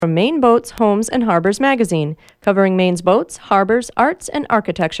from Maine Boats, Homes, and Harbors magazine, covering Maine's boats, harbors, arts, and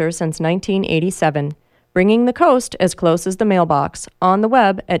architecture since 1987. Bringing the coast as close as the mailbox. On the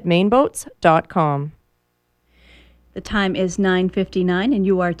web at mainboats.com. The time is 9:59, and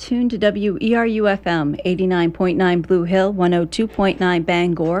you are tuned to WERU-FM, 89.9 Blue Hill, 102.9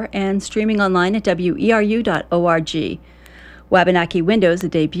 Bangor, and streaming online at weru.org. Wabanaki Windows, the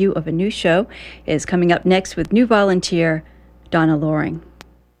debut of a new show, is coming up next with new volunteer Donna Loring.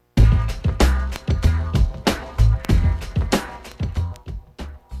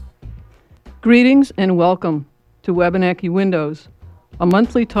 Greetings and welcome to Wabanaki Windows, a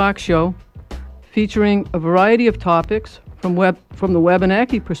monthly talk show featuring a variety of topics from the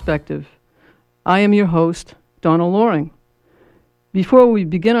Wabanaki perspective. I am your host, Donna Loring. Before we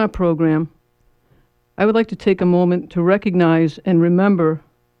begin our program, I would like to take a moment to recognize and remember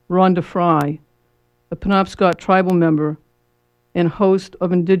Rhonda Fry, a Penobscot tribal member and host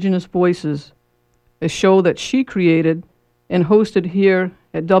of Indigenous Voices, a show that she created and hosted here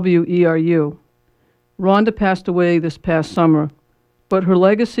at WERU. Rhonda passed away this past summer, but her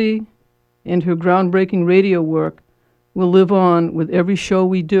legacy and her groundbreaking radio work will live on with every show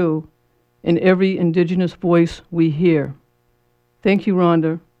we do and every Indigenous voice we hear. Thank you,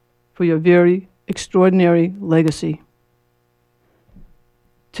 Rhonda, for your very extraordinary legacy.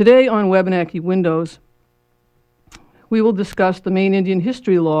 Today on Wabanaki Windows, we will discuss the Maine Indian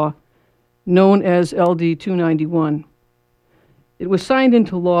History Law, known as LD 291. It was signed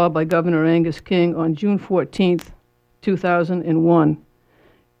into law by Governor Angus King on June 14th, 2001,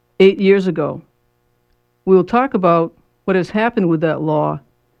 8 years ago. We will talk about what has happened with that law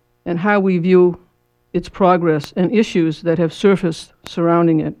and how we view its progress and issues that have surfaced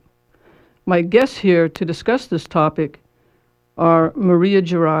surrounding it. My guests here to discuss this topic are Maria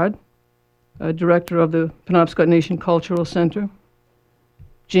Gerard, Director of the Penobscot Nation Cultural Center,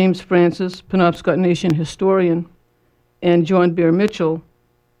 James Francis, Penobscot Nation Historian, and John Bear Mitchell,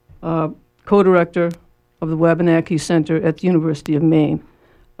 co-director of the Wabanaki Center at the University of Maine.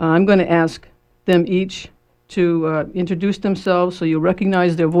 I'm going to ask them each to introduce themselves so you'll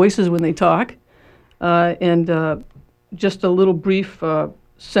recognize their voices when they talk, and just a little brief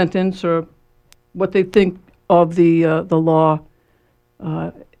sentence or what they think of the law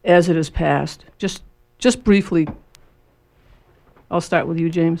as it is passed. Just briefly. I'll start with you,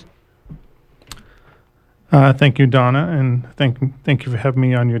 James. Thank you, Donna, and thank you for having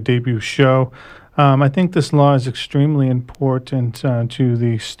me on your debut show. I think this law is extremely important to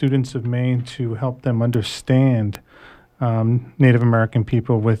the students of Maine to help them understand Native American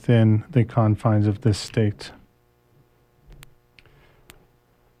people within the confines of this state.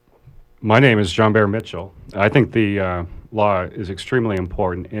 My name is John Bear Mitchell. I think the law is extremely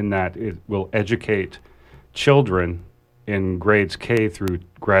important in that it will educate children in grades K through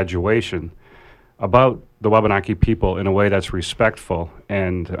graduation about the Wabanaki people in a way that's respectful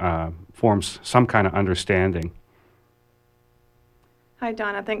and forms some kind of understanding. Hi,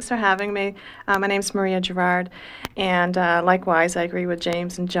 Donna. Thanks for having me. My name's Maria Gerard, and likewise, I agree with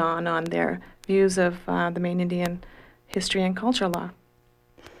James and John on their views of the Maine Indian history and culture law.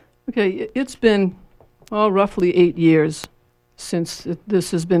 Okay, it's been roughly 8 years since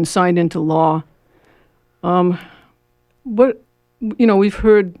this has been signed into law. We've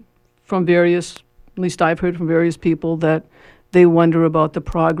heard from various, at least I've heard from various people that they wonder about the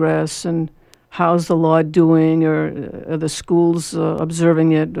progress and how's the law doing, or are the schools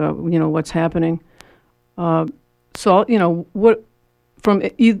observing it, what's happening. What from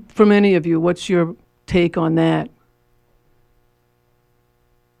any of you, what's your take on that?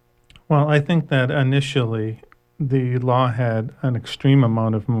 Well, I think that initially the law had an extreme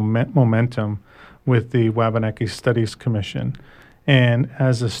amount of momentum with the Wabanaki Studies Commission. And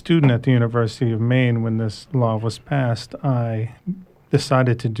as a student at the University of Maine, when this law was passed, I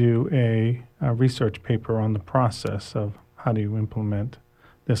decided to do a research paper on the process of how do you implement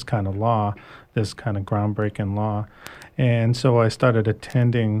this kind of law, this kind of groundbreaking law. And so I started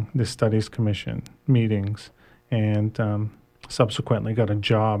attending the Studies Commission meetings and subsequently got a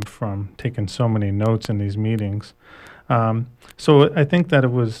job from taking so many notes in these meetings. So I think that there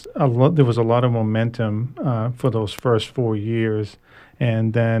was a lot of momentum for those first 4 years.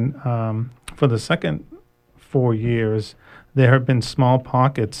 And then for the second 4 years, there have been small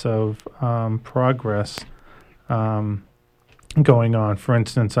pockets of progress going on. For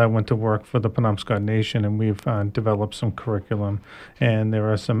instance, I went to work for the Penobscot Nation, and we've developed some curriculum. And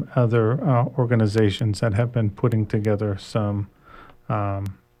there are some other organizations that have been putting together some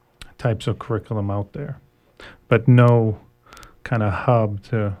types of curriculum out there, but no kind of hub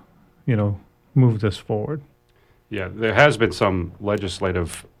to, move this forward. Yeah, there has been some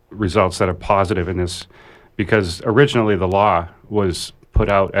legislative results that are positive in this, because originally the law was put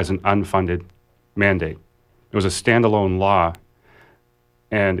out as an unfunded mandate. It was a standalone law,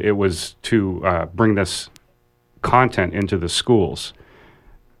 and it was to bring this content into the schools.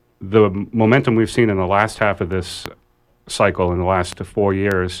 The momentum we've seen in the last half of this cycle, in the last 4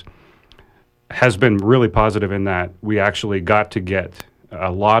 years, has been really positive in that we actually got to get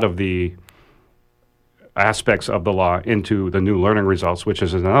a lot of the aspects of the law into the new learning results, which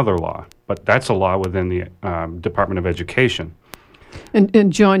is another law, but that's a law within the Department of Education.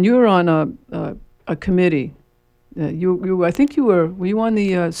 And John, you were on a committee. I think were you on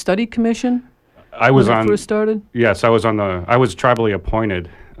the study commission? I was when on. it first started? Yes, I was tribally appointed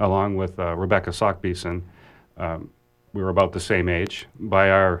along with Rebecca Sockbeeson. We were about the same age, by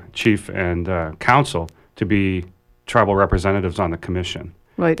our chief and council to be tribal representatives on the commission.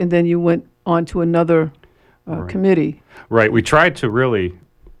 Right, and then you went on to another committee. Right, we tried to really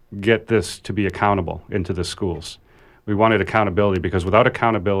get this to be accountable into the schools. We wanted accountability, because without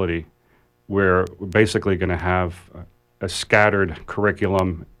accountability, we're basically going to have a scattered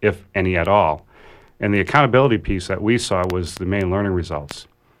curriculum, if any at all. And the accountability piece that we saw was the main learning results.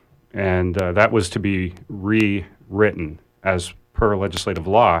 And that was to be rewritten as per legislative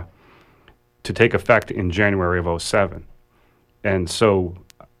law to take effect in January of '07. And so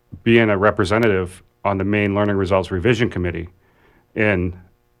being a representative on the main learning results revision committee in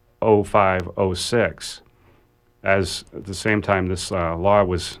 '05, '06, as at the same time this law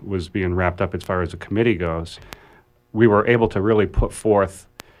was being wrapped up as far as the committee goes, we were able to really put forth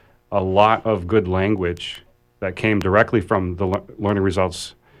a lot of good language that came directly from the learning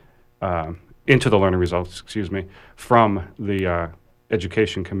results, into the learning results, from the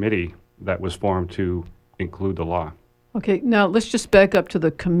education committee that was formed to include the law. Okay, now let's just back up to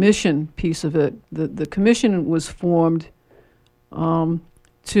the commission piece of it. The commission was formed to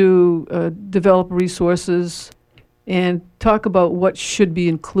develop resources and talk about what should be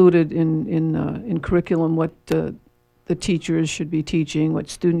included in curriculum, what the teachers should be teaching, what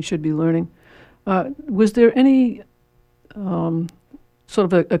students should be learning. Was there any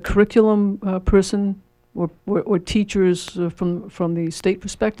sort of a curriculum person or teachers from the state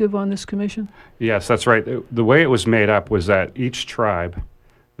perspective on this commission? Yes, that's right. The way it was made up was that each tribe,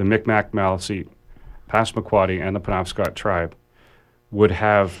 the Micmac, Maliseet, Passamaquoddy, and the Penobscot tribe, would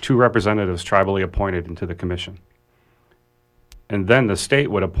have 2 representatives tribally appointed into the commission. And then the state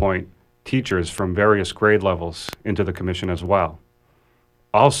would appoint teachers from various grade levels into the commission as well.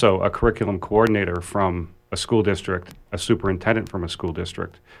 Also, a curriculum coordinator from a school district, a superintendent from a school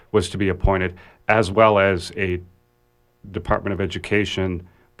district was to be appointed, as well as a Department of Education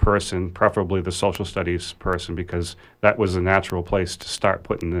person, preferably the social studies person, because that was a natural place to start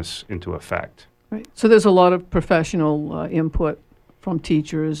putting this into effect. Right. So there's a lot of professional input from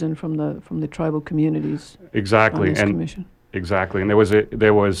teachers and from the tribal communities. Exactly, on this and commission. Exactly, and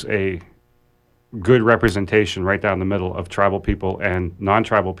there was a good representation right down the middle of tribal people and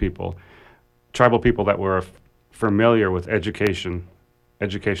non-tribal people. Tribal people that were familiar with education,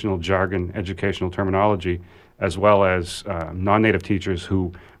 educational jargon, educational terminology, as well as non-native teachers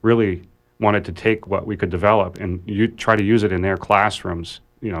who really wanted to take what we could develop and try to use it in their classrooms,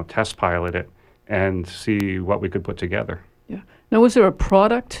 test pilot it, and see what we could put together. Yeah. Now, was there a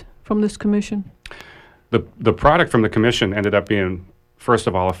product from this commission? The product from the commission ended up being, first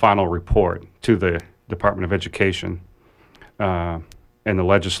of all, a final report to the Department of Education and the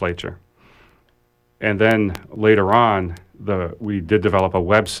legislature. And then later on, we did develop a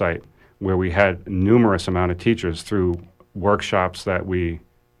website where we had numerous amount of teachers through workshops that we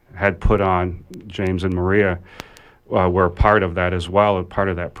had put on. James and Maria were part of that as well, part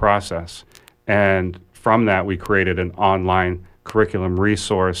of that process. And from that, we created an online curriculum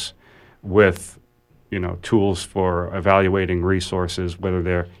resource with tools for evaluating resources, whether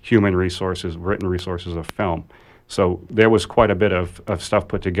they're human resources, written resources, or film. So there was quite a bit of stuff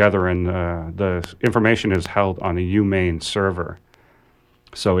put together, and the information is held on the UMaine server.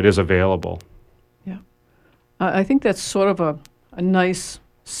 So it is available. Yeah. I think that's sort of a nice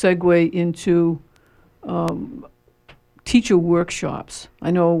segue into teacher workshops.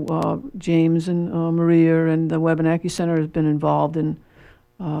 I know James and Maria and the Wabanaki Center has been involved in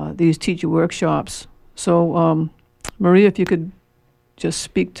these teacher workshops. So, Maria, if you could just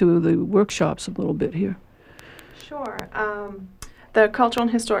speak to the workshops a little bit here. Sure. The Cultural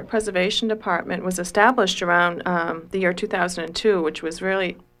and Historic Preservation Department was established around the year 2002, which was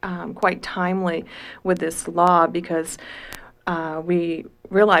really quite timely with this law, because we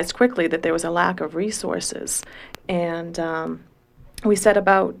realized quickly that there was a lack of resources. And we set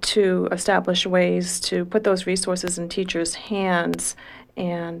about to establish ways to put those resources in teachers' hands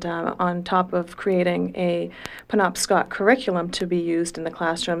And on top of creating a Penobscot curriculum to be used in the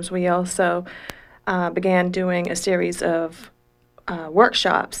classrooms, we also began doing a series of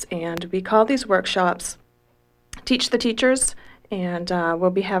workshops. And we call these workshops Teach the Teachers. And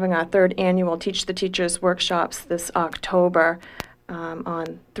we'll be having our third annual Teach the Teachers workshops this October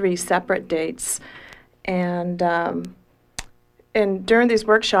on 3 separate dates. And during these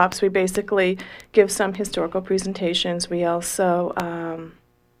workshops, we basically give some historical presentations. We also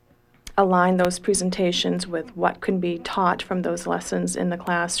align those presentations with what can be taught from those lessons in the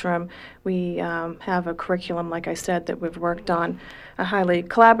classroom. We have a curriculum, like I said, that we've worked on, a highly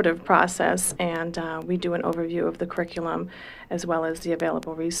collaborative process, and we do an overview of the curriculum as well as the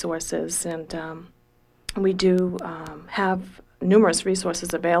available resources. And we do have numerous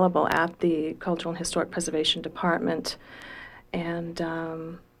resources available at the Cultural and Historic Preservation Department. And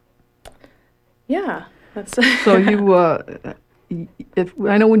yeah, that's So you,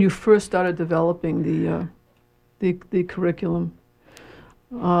 I know when you first started developing the curriculum,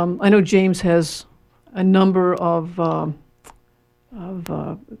 I know James has a number of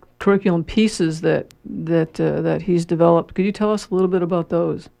curriculum pieces that he's developed. Could you tell us a little bit about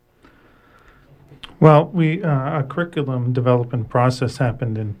those? Well, our curriculum development process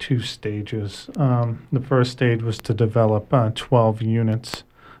happened in 2 stages. The first stage was to develop 12 units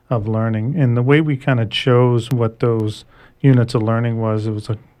of learning. And the way we kind of chose what those units of learning was, it was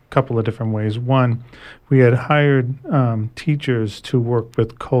a couple of different ways. One, we had hired teachers to work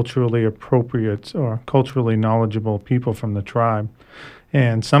with culturally appropriate or culturally knowledgeable people from the tribe.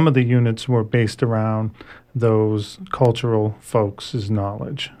 And some of the units were based around those cultural folks'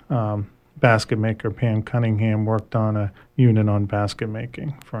 knowledge. Basket maker Pam Cunningham worked on a unit on basket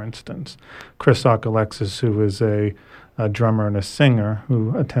making, for instance. Chris Okalexis, who is a drummer and a singer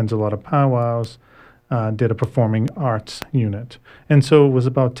who attends a lot of powwows, did a performing arts unit. And so it was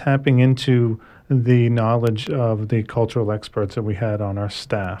about tapping into the knowledge of the cultural experts that we had on our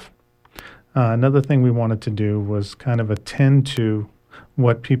staff. Another thing we wanted to do was kind of attend to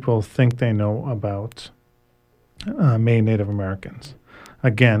what people think they know about Maine Native Americans.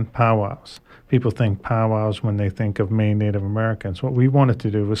 Again, powwows. People think powwows when they think of Maine Native Americans. What we wanted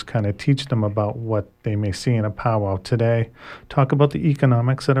to do was kind of teach them about what they may see in a powwow today, talk about the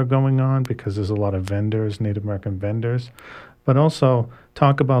economics that are going on because there's a lot of vendors, Native American vendors, but also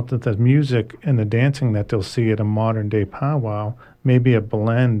talk about the music and the dancing that they'll see at a modern-day powwow, maybe a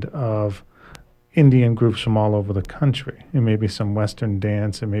blend of Indian groups from all over the country. It may be some Western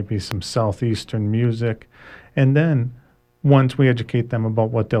dance, it may be some Southeastern music, and then once we educate them about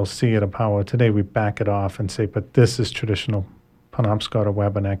what they'll see at a powwow today, we back it off and say, but this is traditional Penobscot or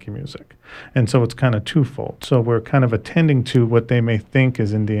Wabanaki music. And so it's kind of twofold. So we're kind of attending to what they may think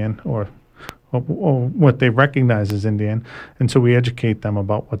is Indian or what they recognize as Indian. And so we educate them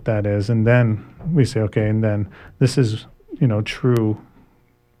about what that is. And then we say, okay, and then this is, true,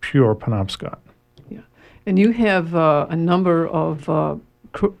 pure Penobscot. Yeah. And you have a number of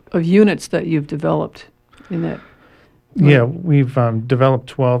units that you've developed in that. Yeah, we've developed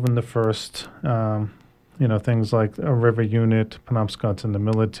 12 in the first, things like a river unit, Penobscots in the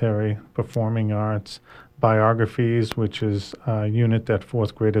military, performing arts, biographies, which is a unit that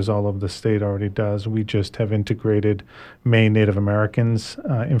 4th graders all over the state already does. We just have integrated Maine Native Americans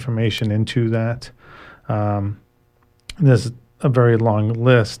information into that. There's a very long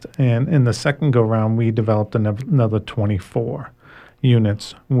list, and in the second go-round, we developed another 24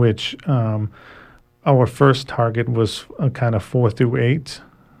 units, which our first target was a kind of 4 through 8,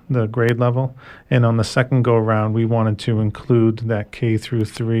 the grade level. And on the second go-around, we wanted to include that K through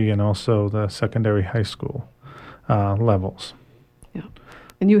 3 and also the secondary high school levels. Yeah.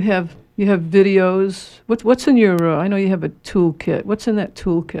 And you have videos. What's in your, I know you have a toolkit. What's in that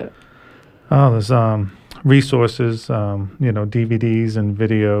toolkit? Oh, there's resources, DVDs and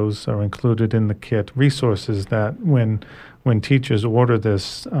videos are included in the kit. Resources that when teachers order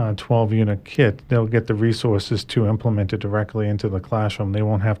this 12-unit kit, they'll get the resources to implement it directly into the classroom. They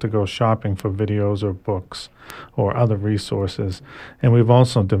won't have to go shopping for videos or books or other resources. And we've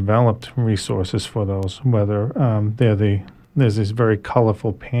also developed resources for those, whether there's these very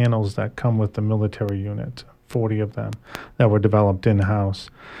colorful panels that come with the military unit, 40 of them, that were developed in-house.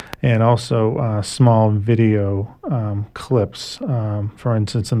 And also small video clips. For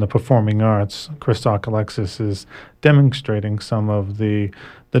instance, in the performing arts, Chris Okalexis is demonstrating some of the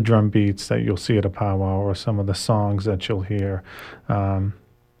drum beats that you'll see at a powwow or some of the songs that you'll hear. And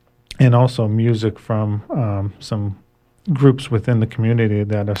also music from some groups within the community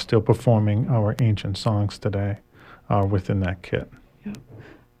that are still performing our ancient songs today are within that kit.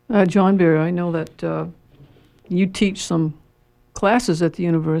 Yeah. John Barry, I know that you teach some classes at the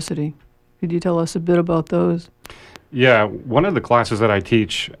university. Could you tell us a bit about those? Yeah, one of the classes that I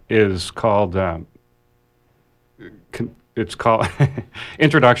teach is called it's called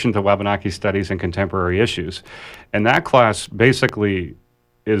Introduction to Wabanaki Studies and Contemporary Issues. And that class basically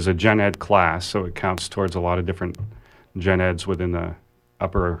is a gen ed class, so it counts towards a lot of different gen eds within the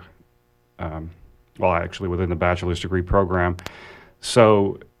upper, within the bachelor's degree program.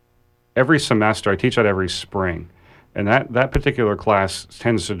 So every semester, I teach that every spring. And that particular class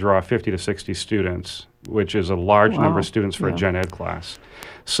tends to draw 50 to 60 students, which is a large number of students for a gen ed class.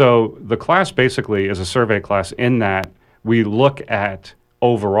 So the class basically is a survey class in that we look at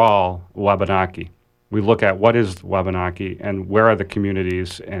overall Wabanaki. We look at what is Wabanaki and where are the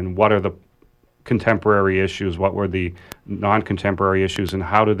communities and what are the contemporary issues, what were the non-contemporary issues, and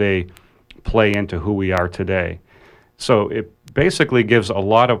how do they play into who we are today. So it basically gives a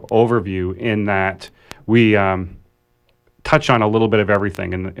lot of overview in that we touch on a little bit of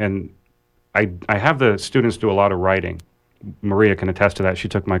everything. And I have the students do a lot of writing. Maria can attest to that. She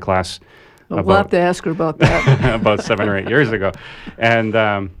took my class We'll have to ask her about that. about 7 or 8 years ago.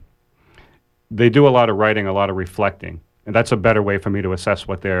 And they do a lot of writing, a lot of reflecting. And that's a better way for me to assess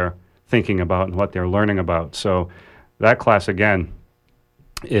what they're thinking about and what they're learning about. So that class, again,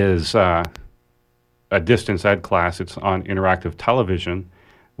 is a distance ed class. It's on interactive television,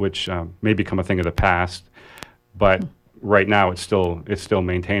 which may become a thing of the past. But right now, it's still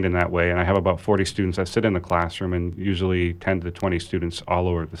maintained in that way. And I have about 40 students that sit in the classroom and usually 10 to 20 students all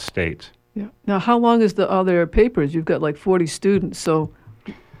over the state. Yeah. Now, how long is all their papers? You've got like 40 students, so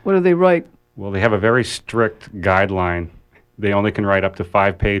what do they write? Well, they have a very strict guideline. They only can write up to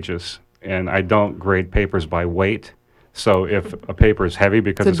 5 pages, and I don't grade papers by weight. So if a paper is heavy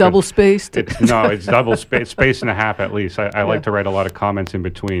because it's double-spaced? No, it's double space and a half at least. I like to write a lot of comments in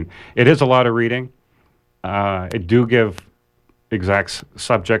between. It is a lot of reading. It do give exact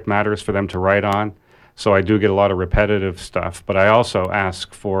subject matters for them to write on, so I do get a lot of repetitive stuff. But I also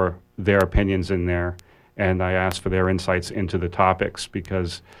ask for their opinions in there, and I ask for their insights into the topics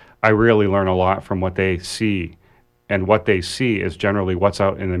because I really learn a lot from what they see. And what they see is generally what's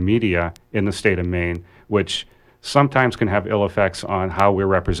out in the media in the state of Maine, which sometimes can have ill effects on how we're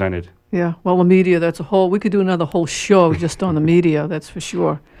represented. Yeah, well, the media, we could do another whole show just on the media, that's for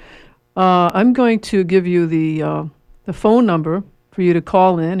sure. I'm going to give you the phone number for you to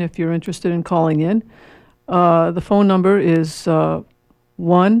call in if you're interested in calling in. The phone number is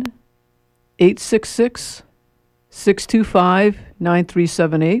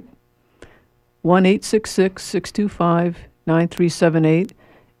 1-866-625-9378. 1-866-625-9378.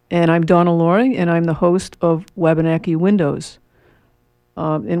 And I'm Donna Loring, and I'm the host of Wabanaki Windows.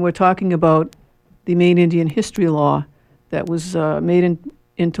 And we're talking about the Maine Indian history law that was made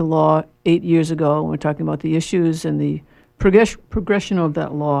into law 8 years ago. And we're talking about the issues and the progression of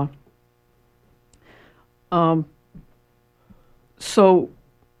that law. So,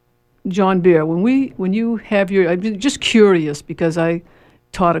 John Beer, when you have I'm just curious because I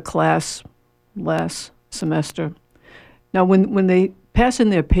taught a class last semester. Now, when they pass in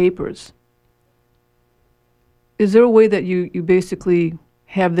their papers, is there a way that you basically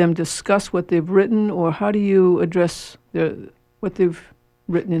have them discuss what they've written, or how do you address what they've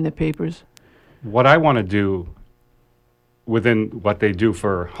written in their papers? What I want to do within what they do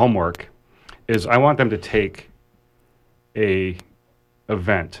for homework is I want them to take a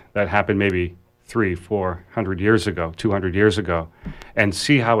event that happened maybe 300-400 years ago, 200 years ago, and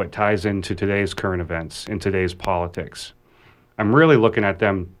see how it ties into today's current events, in today's politics. I'm really looking at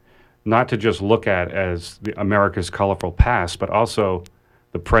them not to just look at as America's colorful past, but also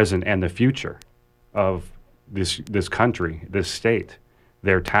the present and the future of this country, this state,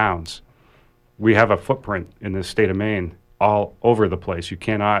 their towns. We have a footprint in the state of Maine all over the place. You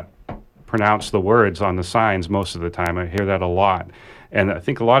cannot pronounce the words on the signs most of the time. I hear that a lot. And I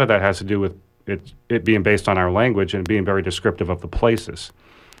think a lot of that has to do with it being based on our language and being very descriptive of the places.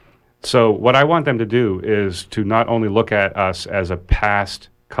 So what I want them to do is to not only look at us as a past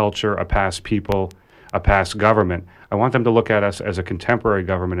culture, a past people, a past government. I want them to look at us as a contemporary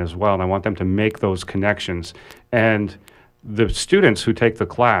government as well, and I want them to make those connections. And the students who take the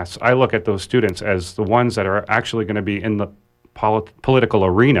class, I look at those students as the ones that are actually going to be in the political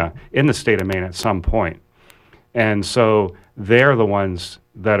arena in the state of Maine at some point. And so they're the ones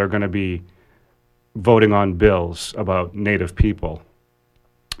that are going to be voting on bills about Native people,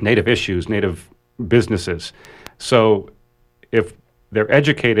 Native issues, Native businesses. So if they're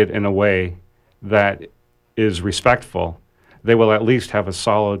educated in a way that is respectful, they will at least have a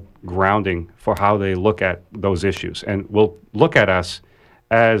solid grounding for how they look at those issues, and will look at us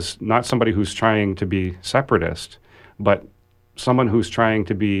as not somebody who's trying to be separatist, but someone who's trying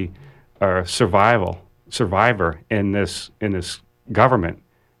to be a survivor in this government,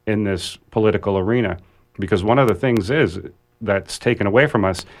 in this political arena. Because one of the things is that's taken away from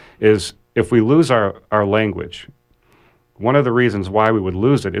us is if we lose our language, one of the reasons why we would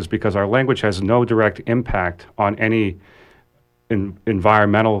lose it is because our language has no direct impact on any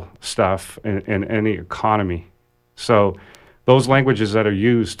environmental stuff in any economy. So those languages that are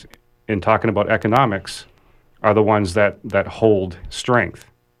used in talking about economics are the ones that hold strength.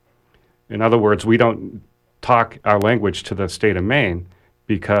 In other words, we don't talk our language to the state of Maine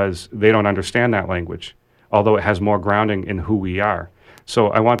because they don't understand that language, although it has more grounding in who we are. So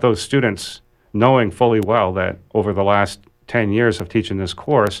I want those students knowing fully well that over the last 10 years of teaching this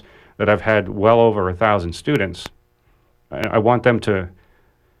course, that I've had well over 1,000 students. I want them to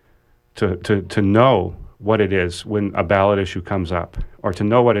know what it is when a ballot issue comes up, or to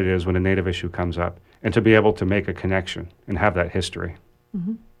know what it is when a Native issue comes up, and to be able to make a connection and have that history.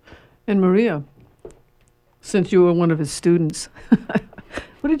 Mm-hmm. And Maria, since you were one of his students,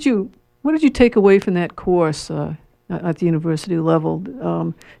 what did you take away from that course at the university level?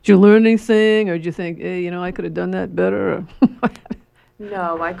 Did you learn anything, or did you think, hey, I could have done that better?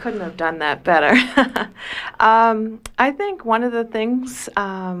 No, I couldn't have done that better. I think one of the things,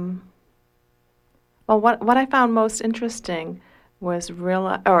 what I found most interesting was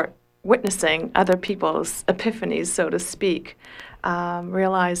witnessing other people's epiphanies, so to speak,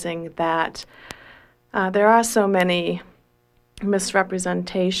 realizing that there are so many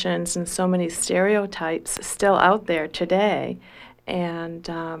misrepresentations and so many stereotypes still out there today, and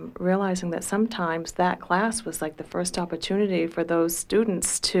realizing that sometimes that class was like the first opportunity for those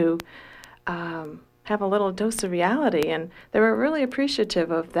students to have a little dose of reality, and they were really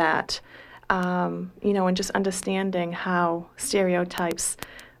appreciative of that, and just understanding how stereotypes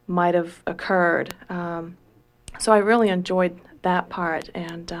might have occurred. So I really enjoyed that part,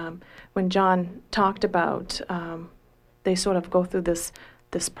 and when John talked about they sort of go through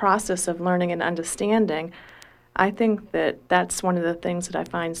this process of learning and understanding, I think that that's one of the things that I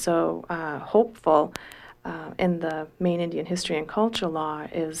find so hopeful in the Maine Indian History and Culture Law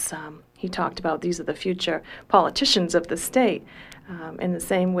is he talked about these are the future politicians of the state, and the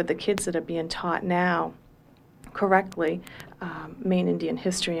same with the kids that are being taught now correctly Maine Indian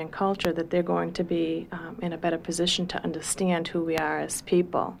history and culture, that they're going to be in a better position to understand who we are as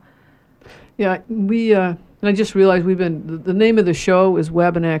people. Yeah, and I just realized the name of the show is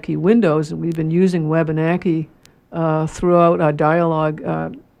Wabanaki Windows, and we've been using Wabanaki throughout our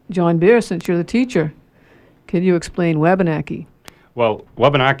dialogue. John Bear, since you're the teacher, can you explain Wabanaki? Well,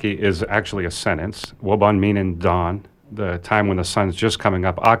 Wabanaki is actually a sentence. Waban meaning dawn, the time when the sun's just coming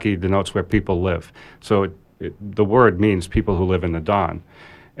up. Aki denotes where people live. So the word means people who live in the dawn,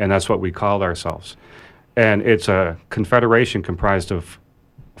 and that's what we called ourselves. And it's a confederation comprised of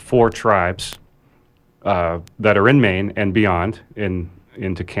 4 tribes that are in Maine and beyond,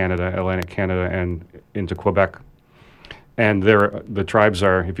 into Canada, Atlantic Canada, and into Quebec. And the tribes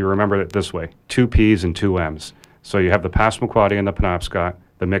are, if you remember it this way, 2 P's and 2 M's. So you have the Passamaquoddy and the Penobscot,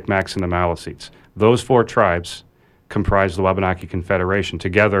 the Micmacs and the Maliseets. Those 4 tribes comprise the Wabanaki Confederation.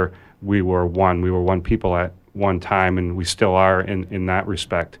 Together, we were one. We were one people at one time, and we still are in that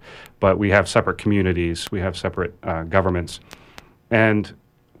respect. But we have separate communities. We have separate governments. And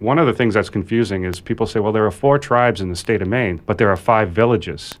one of the things that's confusing is people say, well, there are 4 tribes in the state of Maine, but there are 5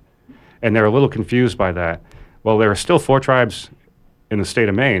 villages. And they're a little confused by that. Well, there are still 4 tribes in the state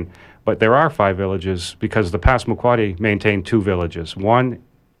of Maine, but there are 5 villages because the Passamaquoddy maintain 2 villages. One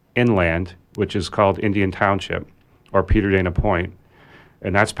inland, which is called Indian Township, or Peter Dana Point,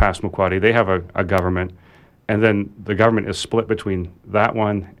 and that's Passamaquoddy. They have a government, and then the government is split between that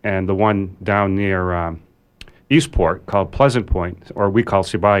one and the one down near Eastport called Pleasant Point, or we call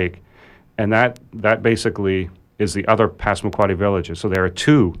Sibaik, and that basically is the other Passamaquoddy villages. So there are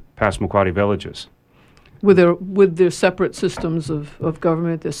 2 Passamaquoddy villages. With their separate systems of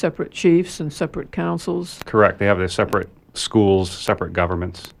government, their separate chiefs and separate councils? Correct. They have their separate schools, separate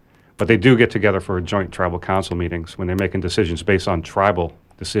governments. But they do get together for joint tribal council meetings when they're making decisions based on tribal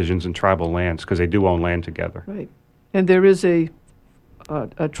decisions and tribal lands, because they do own land together. Right. And there is a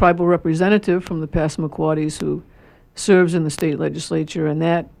tribal representative from the Passamaquoddies who serves in the state legislature, and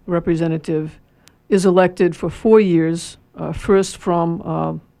that representative is elected for 4 years, first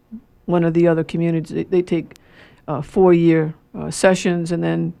from one of the other communities. They take 4-year sessions, and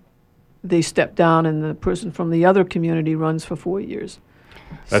then they step down, and the person from the other community runs for 4 years.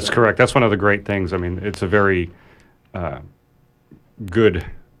 That's correct. That's one of the great things. I mean, it's a very good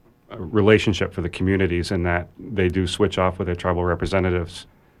relationship for the communities in that they do switch off with their tribal representatives.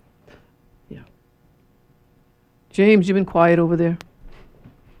 Yeah. James, you've been quiet over there.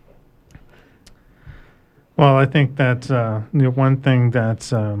 Well, I think that one thing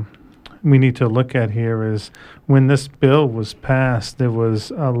that we need to look at here is when this bill was passed, there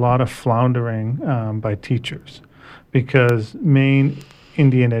was a lot of floundering by teachers because Maine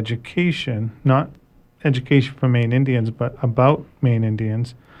Indian education, not education for Maine Indians, but about Maine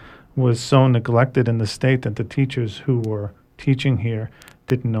Indians, was so neglected in the state that the teachers who were teaching here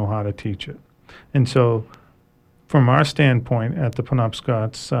didn't know how to teach it. And so from our standpoint at the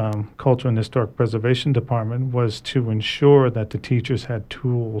Penobscot's Cultural and Historic Preservation Department was to ensure that the teachers had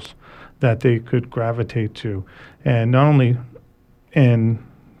tools that they could gravitate to. And not only in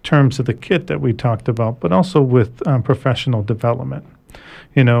terms of the kit that we talked about, but also with professional development.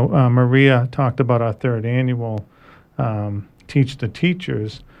 You know, Maria talked about our third annual Teach the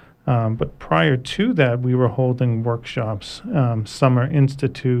Teachers, but prior to that, we were holding workshops, summer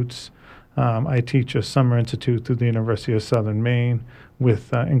institutes. I teach a summer institute through the University of Southern Maine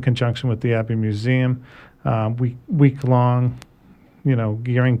with, in conjunction with the Abbey Museum, week-long,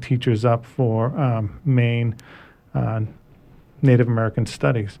 gearing teachers up for Maine Native American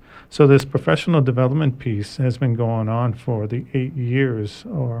studies. So this professional development piece has been going on for the 8 years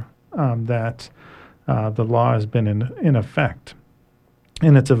that the law has been in effect.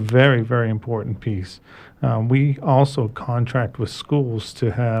 And it's a very, very important piece. We also contract with schools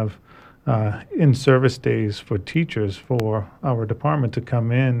to have in-service days for teachers for our department to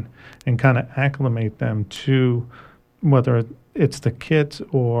come in and kind of acclimate them to whether it's the kit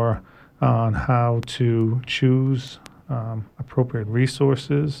or on how to choose appropriate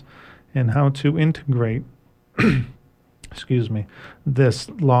resources and how to integrate, this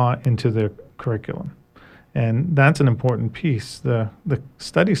law into their curriculum. And that's an important piece. The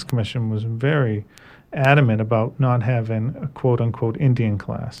Studies Commission was very adamant about not having a quote-unquote Indian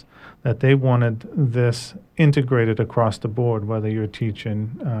class, that they wanted this integrated across the board, whether you're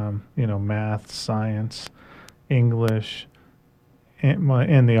teaching, math, science, English,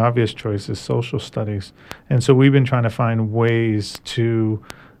 and the obvious choice is social studies. And so we've been trying to find ways to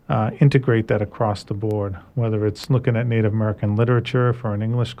integrate that across the board, whether it's looking at Native American literature for an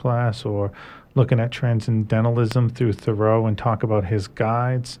English class or looking at transcendentalism through Thoreau and talk about his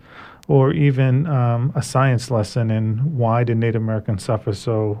guides, or even a science lesson in why did Native Americans suffer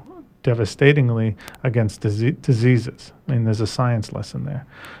so devastatingly against diseases. I mean, there's a science lesson there.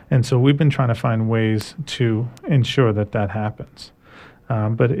 And so we've been trying to find ways to ensure that happens.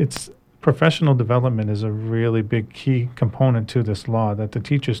 But professional development is a really big key component to this law, that the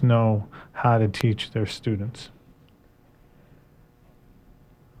teachers know how to teach their students.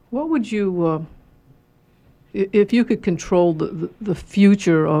 What would you, if you could control the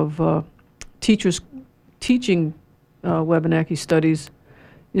future of teachers teaching Wabanaki studies,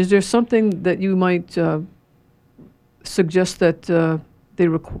 is there something that you might suggest that they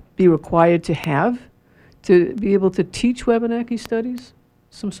be required to have to be able to teach Wabanaki studies?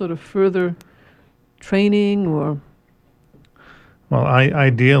 Some sort of further training or? Well,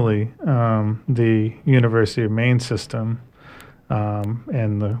 ideally, the University of Maine system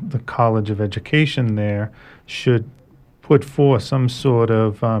and the College of Education there should put forth some sort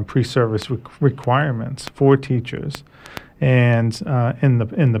of pre-service requirements for teachers. And in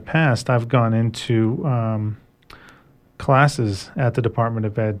the past, I've gone into classes at the Department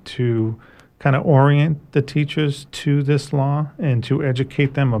of Ed to kind of orient the teachers to this law and to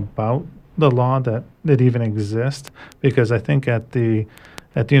educate them about the law that even exists. Because I think at the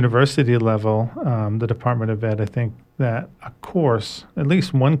university level, the Department of Ed, I think that a course, at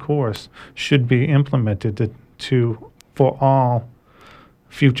least one course, should be implemented for all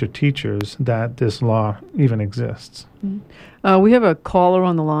future teachers that this law even exists. Mm-hmm. We have a caller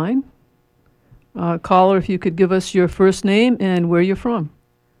on the line. Caller, if you could give us your first name and where you're from.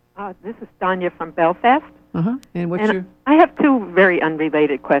 This is Danya from Belfast. Uh-huh. And what's your... I have two very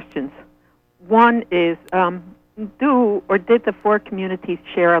unrelated questions. One is, did the four communities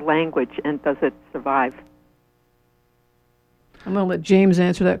share a language, and does it survive? I'm going to let James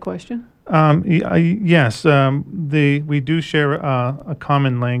answer that question. Yes, we do share a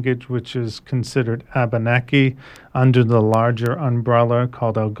common language, which is considered Abenaki under the larger umbrella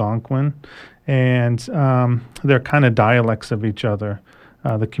called Algonquin, and they're kind of dialects of each other.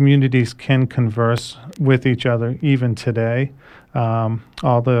 The communities can converse with each other even today.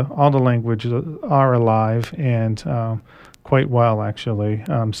 All the languages are alive and quite well, actually.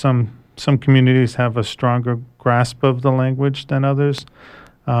 Some communities have a stronger grasp of the language than others.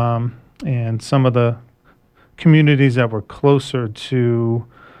 And some of the communities that were closer to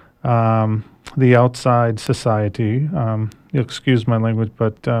the outside society, you'll excuse my language,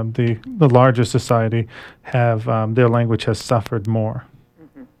 but the larger society have their language has suffered more.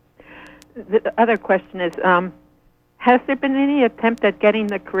 The other question is, has there been any attempt at getting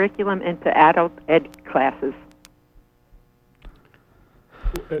the curriculum into adult ed classes?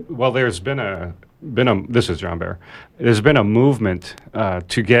 Well, there's been a this is John Bear. There's been a movement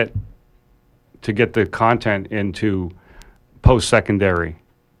to get the content into post-secondary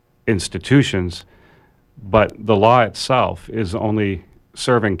institutions, but the law itself is only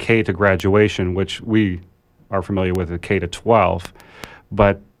serving K to graduation, which we are familiar with as K to 12,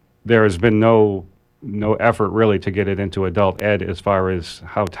 but there has been no effort really to get it into adult ed as far as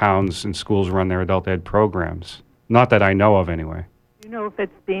how towns and schools run their adult ed programs. Not that I know of, anyway. Do you know if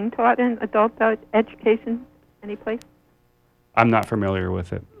it's being taught in adult education anyplace? I'm not familiar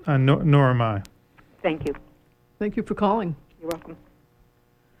with it. Nor am I. Thank you. Thank you for calling. You're welcome.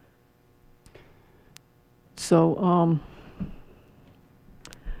 So,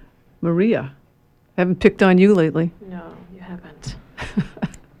 Maria, haven't picked on you lately. No, you haven't.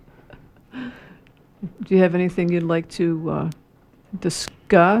 Do you have anything you'd like to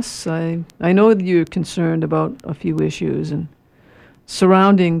discuss? I know that you're concerned about a few issues and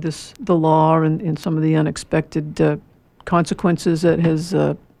surrounding the law and some of the unexpected consequences that has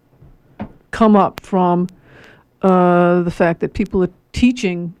come up from the fact that people are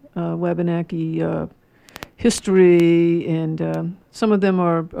teaching Wabanaki history, and some of them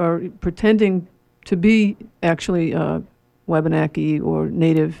are pretending to be actually Wabanaki or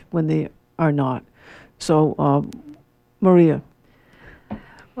Native when they are not. So, Maria.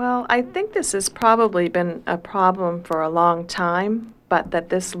 Well, I think this has probably been a problem for a long time, but that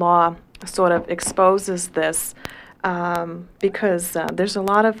this law sort of exposes this because there's a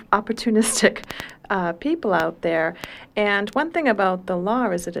lot of opportunistic people out there. And one thing about the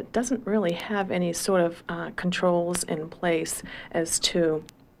law is that it doesn't really have any sort of controls in place as to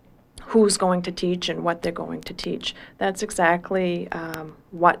who's going to teach and what they're going to teach. That's exactly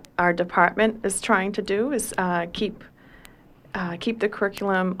what our department is trying to do, is keep the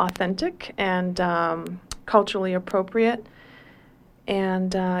curriculum authentic and culturally appropriate.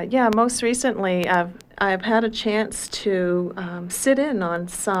 And most recently, I've had a chance to sit in on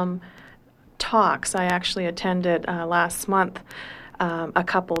some talks. I actually attended last month a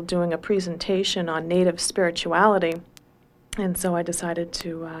couple doing a presentation on Native spirituality, and so I decided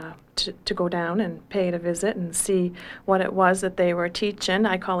to go down and pay it a visit and see what it was that they were teaching.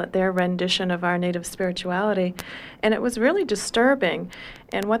 I call it their rendition of our Native spirituality, and it was really disturbing.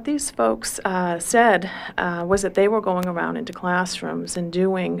 And what these folks said was that they were going around into classrooms and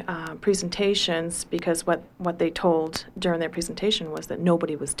doing presentations, because what they told during their presentation was that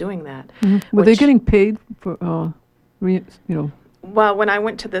nobody was doing that. Mm-hmm. Were they getting paid for, Well, when I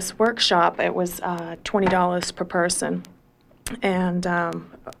went to this workshop, it was $20 per person. And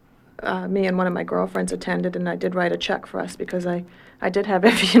me and one of my girlfriends attended, and I did write a check for us because I did have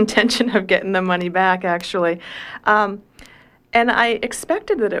every intention of getting the money back, actually. And I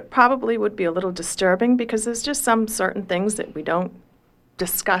expected that it probably would be a little disturbing, because there's just some certain things that we don't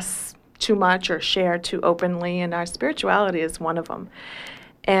discuss too much or share too openly, and our spirituality is one of them.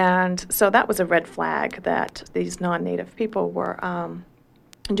 And so that was a red flag that these non-Native people were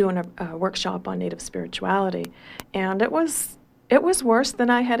doing a workshop on Native spirituality. And it was worse than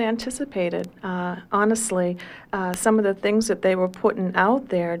I had anticipated. Honestly, some of the things that they were putting out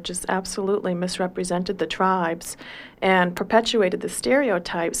there just absolutely misrepresented the tribes and perpetuated the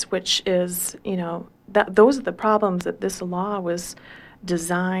stereotypes, which is, those are the problems that this law was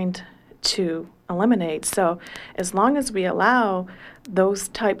designed to eliminate. So as long as we allow those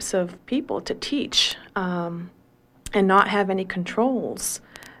types of people to teach and not have any controls,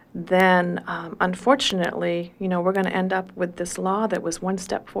 then unfortunately, we're going to end up with this law that was one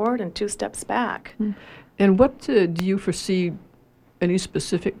step forward and two steps back. And what do you foresee, any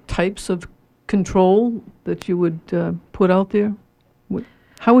specific types of control that you would put out there?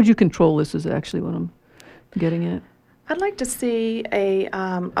 How would you control this is actually what I'm getting at. I'd like to see a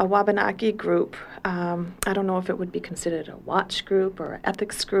Wabanaki group. I don't know if it would be considered a watch group or an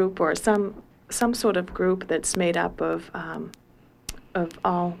ethics group or some sort of group that's made up of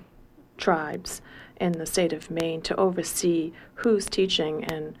all tribes in the state of Maine to oversee who's teaching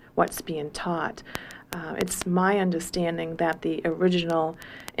and what's being taught. It's my understanding that the original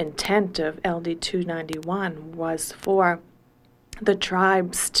intent of LD 291 was for the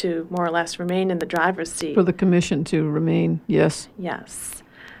tribes to more or less remain in the driver's seat. For the commission to remain, yes. Yes.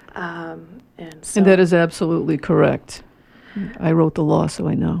 And that is absolutely correct. I wrote the law, so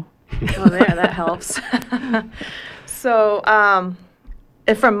I know. Oh, there, that helps. So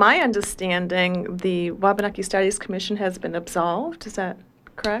from my understanding, the Wabanaki Studies Commission has been absolved. Is that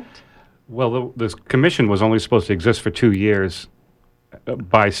correct? Well, this commission was only supposed to exist for 2 years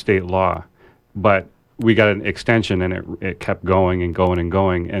by state law, but we got an extension, and it kept going and going and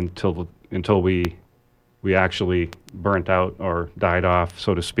going until we actually burnt out or died off,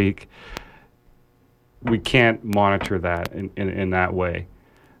 so to speak. We can't monitor that in that way.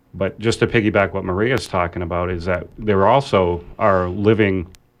 But just to piggyback what Maria's talking about is that there also are living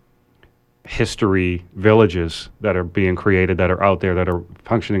history villages that are being created, that are out there, that are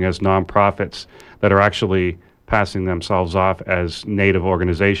functioning as nonprofits, that are actually passing themselves off as Native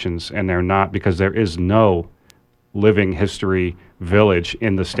organizations, and they're not, because there is no living history village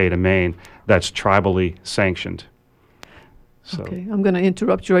in the state of Maine that's tribally sanctioned. So. Okay, I'm going to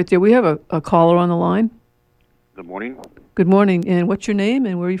interrupt you right there. We have a caller on the line. Good morning. Good morning, and what's your name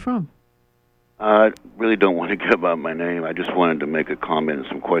and where are you from? I really don't want to give out my name. I just wanted to make a comment and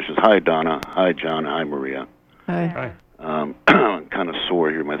some questions. Hi, Donna. Hi, John. Hi, Maria. Hi. I'm kind of sore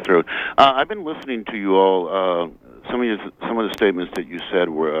here in my throat. I've been listening to you all. Some of the statements that you said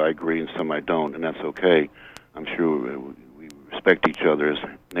where I agree and some I don't, and that's okay. I'm sure we respect each other as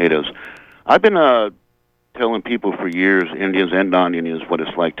natives. I've been telling people for years, Indians and non-Indians, what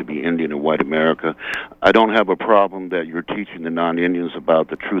it's like to be Indian in white America. I don't have a problem that you're teaching the non-Indians about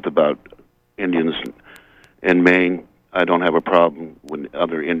the truth about Indians in Maine. I don't have a problem with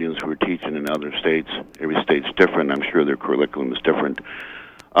other Indians who are teaching in other states. Every state's different. I'm sure their curriculum is different.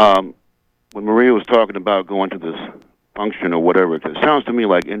 When Maria was talking about going to this function or whatever, it sounds to me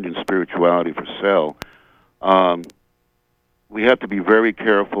like Indian spirituality for sale. We have to be very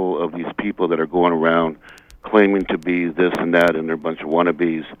careful of these people that are going around claiming to be this and that, and they're a bunch of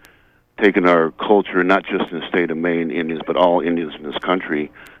wannabes, taking our culture, not just in the state of Maine Indians, but all Indians in this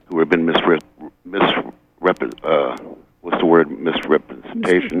country who have been misrepresentation.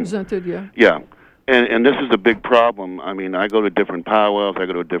 Misrepresented, yeah. Yeah. And this is a big problem. I mean, I go to different powwows, I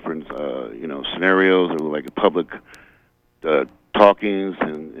go to different, scenarios, or like public talkings,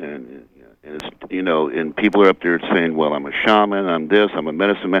 and it's, and people are up there saying, well, I'm a shaman, I'm this, I'm a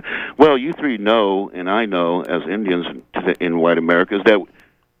medicine man. Well, you three know, and I know, as Indians in white America, is that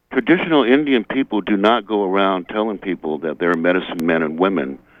traditional Indian people do not go around telling people that they're medicine men and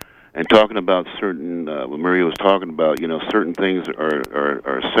women, and talking about certain, what Maria was talking about, certain things are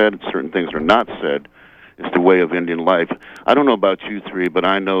said, certain things are not said. It's the way of Indian life. I don't know about you three, but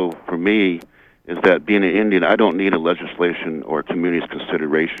I know for me is that being an Indian, I don't need a legislation or a community's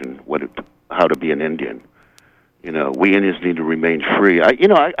consideration how to be an Indian. We Indians need to remain free. I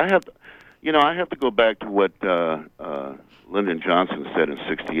have to go back to what Lyndon Johnson said in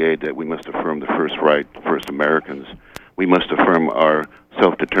 '68, that we must affirm the first right, first Americans. We must affirm our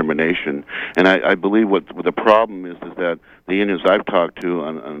self-determination. And I believe what the problem is that the Indians I've talked to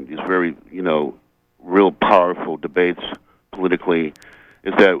on these very, real powerful debates politically,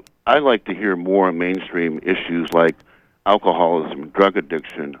 is that I like to hear more mainstream issues like alcoholism, drug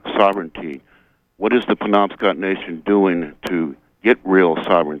addiction, sovereignty. What is the Penobscot Nation doing to get real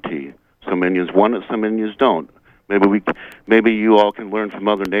sovereignty? Some Indians want it, some Indians don't. Maybe you all can learn from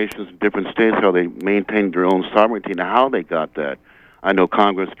other nations in different states how they maintain their own sovereignty and how they got that. I know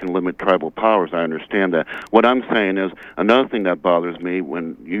Congress can limit tribal powers. I understand that. What I'm saying is another thing that bothers me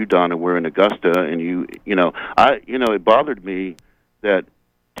when you, Donna, were in Augusta, and it bothered me that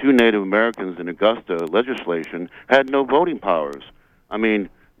 2 Native Americans in Augusta legislation had no voting powers. I mean,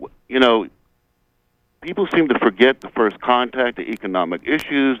 people seem to forget the first contact, the economic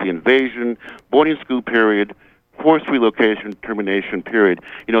issues, the invasion, boarding school period, forced relocation, termination period.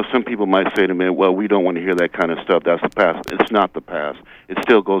 Some people might say to me, well, we don't want to hear that kind of stuff. That's the past. It's not the past. It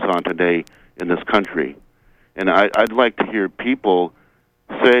still goes on today in this country. And I'd like to hear people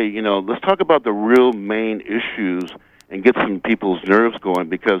say, let's talk about the real main issues and get some people's nerves going,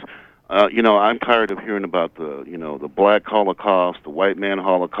 because, I'm tired of hearing about the black Holocaust, the white man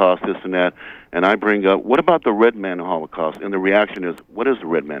Holocaust, this and that. And I bring up, what about the red man Holocaust? And the reaction is, what is the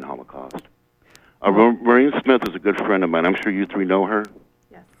red man Holocaust? Maureen Smith is a good friend of mine. I'm sure you three know her.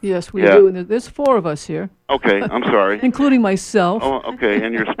 Yes, we do. And there's 4 of us here. Okay, I'm sorry. Including myself. Oh, okay,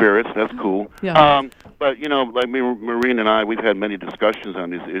 and your spirits. That's cool. Yeah. But, like Maureen and I, we've had many discussions on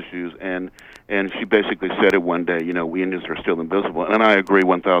these issues, and she basically said it one day, we Indians are still invisible. And I agree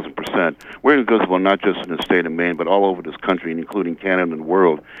 1,000%. We're invisible not just in the state of Maine, but all over this country, including Canada and the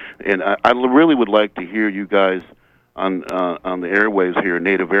world. And I really would like to hear you guys on the airways here,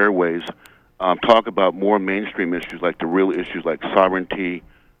 Native Airways, talk about more mainstream issues, like the real issues like sovereignty,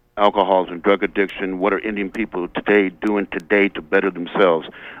 alcoholism, drug addiction. What are Indian people today doing today to better themselves?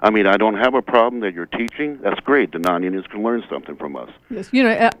 I mean, I don't have a problem that you're teaching. That's great. The non-Indians can learn something from us. Yes,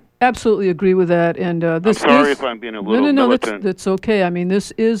 absolutely agree with that. And this I'm sorry is, if I'm being a little no, militant. that's okay. I mean, this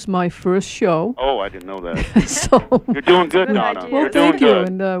is my first show. Oh, I didn't know that. So You're doing good, Good Donna. idea. well, You're doing thank you,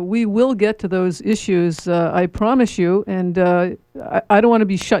 good. and we will get to those issues. I promise you. And I don't want to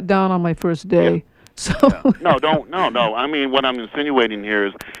be shut down on my first day. Yeah. So No, no. I mean, what I'm insinuating here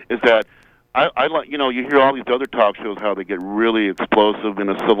is that I like, you hear all these other talk shows how they get really explosive in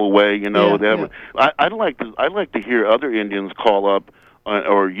a civil way. Yeah. I'd like to hear other Indians call up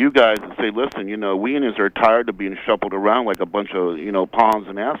or you guys and say, listen, we Indians are tired of being shuffled around like a bunch of pawns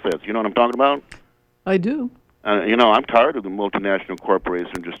and assets. You know what I'm talking about? I do. I'm tired of the multinational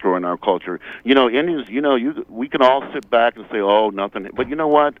corporations destroying our culture. Indians, we can all sit back and say, oh, nothing. But you know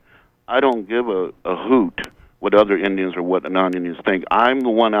what? I don't give a hoot what other Indians or what non-Indians think. I'm the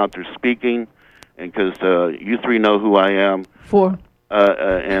one out there speaking, and because you three know who I am.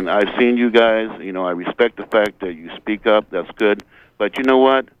 And I've seen you guys. I respect the fact that you speak up. That's good. But you know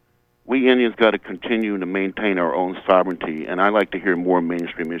what? We Indians got to continue to maintain our own sovereignty, and I like to hear more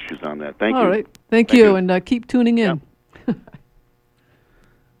mainstream issues on that. Thank you. All right. Thank you, and keep tuning in. Yeah.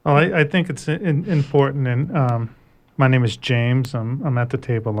 Well, I think it's important, and my name is James. I'm at the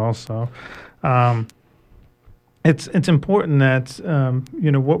table also. It's important that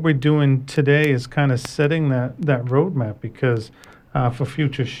what we're doing today is kind of setting that roadmap because for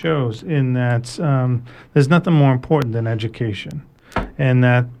future shows. In that there's nothing more important than education, and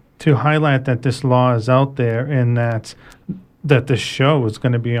that to highlight that this law is out there and that this show is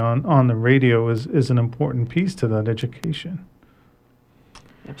going to be on the radio is an important piece to that education.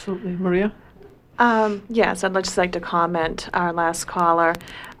 Absolutely. Maria? Yes, I'd just like to comment, our last caller.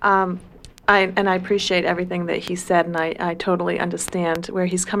 I appreciate everything that he said, and I totally understand where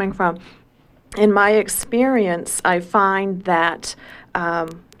he's coming from. In my experience, I find that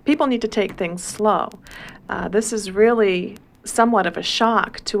people need to take things slow. This is really somewhat of a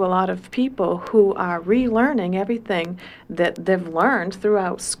shock to a lot of people who are relearning everything that they've learned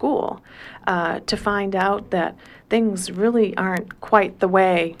throughout school, to find out that things really aren't quite the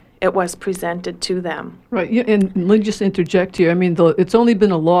way it was presented to them. Right, yeah, and let me just interject here. I mean, it's only been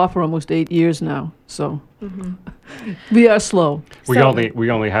a law for almost 8 years now, so we are slow. We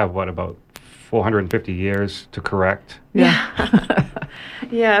only have, about 450 years to correct? Yeah.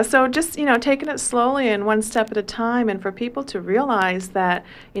 Yeah, so just, taking it slowly and one step at a time, and for people to realize that,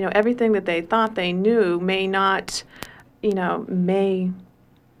 everything that they thought they knew may not, may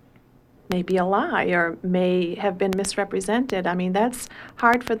be a lie or may have been misrepresented. I mean, that's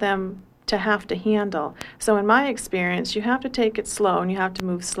hard for them to have to handle. So in my experience, you have to take it slow and you have to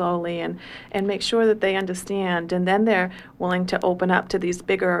move slowly and make sure that they understand, and then they're willing to open up to these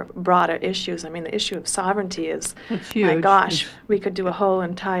bigger, broader issues. I mean, the issue of sovereignty is, It's huge. my gosh, we could do a whole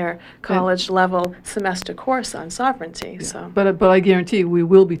entire college-level semester course on sovereignty. So, But I guarantee we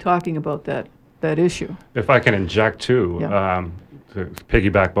will be talking about that issue. If I can inject too, Yeah. to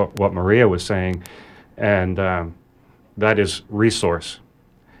piggyback what Maria was saying, and that is resource.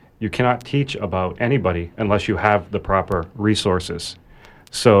 You cannot teach about anybody unless you have the proper resources.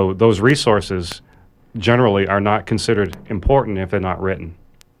 So those resources generally are not considered important if they're not written.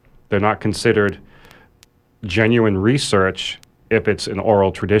 They're not considered genuine research if it's an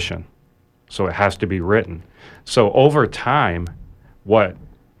oral tradition. So it has to be written. So over time, what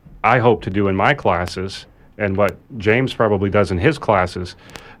I hope to do in my classes, and what James probably does in his classes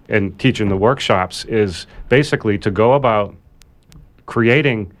and teaching the workshops, is basically to go about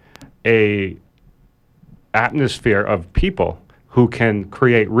creating a atmosphere of people who can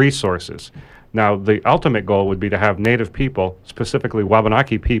create resources. Now, the ultimate goal would be to have Native people, specifically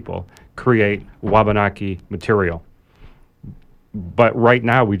Wabanaki people, create Wabanaki material. But right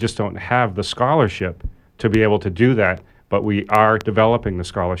now, we just don't have the scholarship to be able to do that, but we are developing the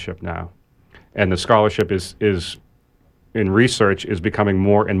scholarship now. And the scholarship is in research is becoming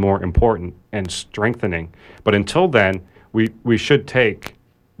more and more important and strengthening. But until then, we should take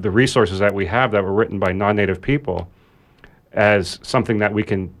the resources that we have that were written by non-Native people as something that we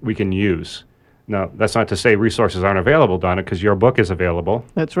can use. Now, that's not to say resources aren't available, Donna, because your book is available.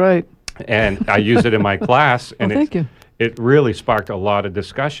 That's right. And I used it in my class, and thank you. It really sparked a lot of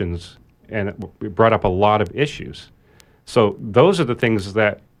discussions, and it brought up a lot of issues. So those are the things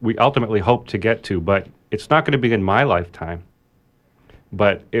that we ultimately hope to get to, but it's not going to be in my lifetime,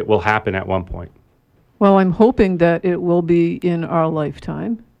 but it will happen at one point. Well, I'm hoping that it will be in our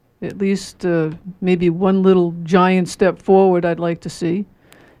lifetime. At least maybe one little giant step forward I'd like to see.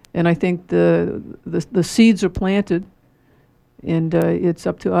 And I think the seeds are planted, And it's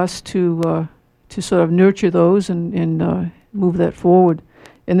up to us to sort of nurture those and move that forward.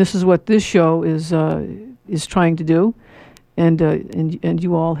 And this is what this show is trying to do. And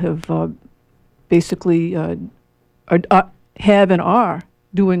you all have basically have and are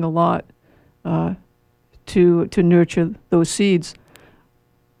doing a lot to nurture those seeds.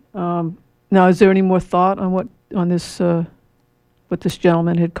 Now, is there any more thought on what this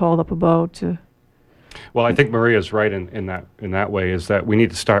gentleman had called up about? Well, I think Maria's right in that way, is that we need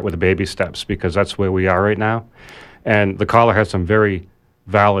to start with the baby steps, because that's where we are right now. And the caller has some very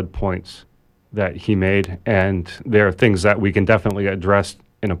valid points that he made, and there are things that we can definitely address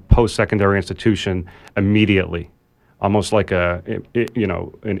in a post-secondary institution immediately, almost like an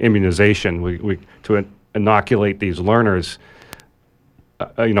immunization. We to inoculate these learners,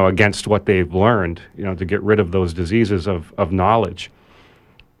 against what they've learned, to get rid of those diseases of knowledge.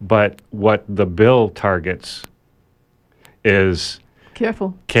 But what the bill targets is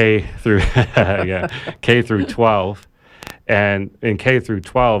careful K through K through 12, and in K through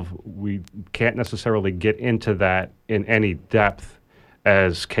 12 we can't necessarily get into that in any depth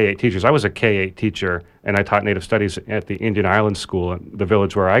as K-8 teachers. I was a K-8 teacher, and I taught Native Studies at the Indian Island School, the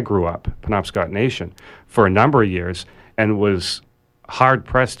village where I grew up, Penobscot Nation, for a number of years, and was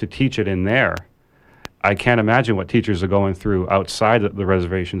hard-pressed to teach it in there. I can't imagine what teachers are going through outside of the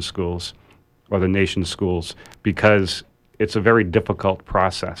reservation schools or the nation schools, because it's a very difficult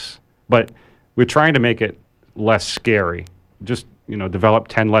process. But we're trying to make it less scary. Just, develop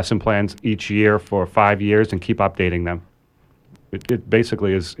 10 lesson plans each year for 5 years and keep updating them. It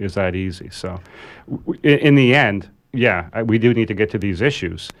basically is that easy. So in the end, we do need to get to these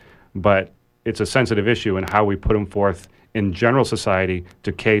issues, but it's a sensitive issue in how we put them forth in general society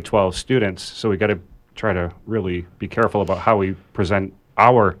to K-12 students. So we got to try to really be careful about how we present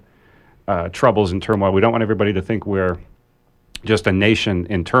our troubles and turmoil. We don't want everybody to think we're just a nation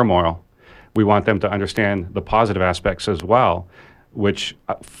in turmoil. We want them to understand the positive aspects as well, which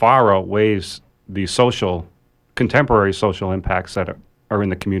far outweighs the contemporary social impacts that are in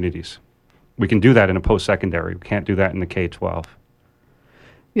the communities. We can do that in a post-secondary. We can't do that in the K-12.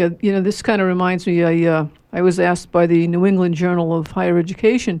 Yeah, this kind of reminds me, I was asked by the New England Journal of Higher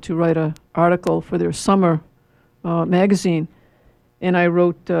Education to write an article for their summer magazine, and I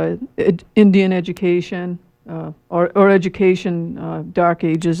wrote Indian education, or education, Dark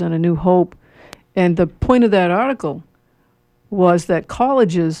Ages and A New Hope. And the point of that article was that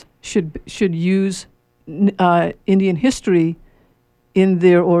colleges should use Indian history in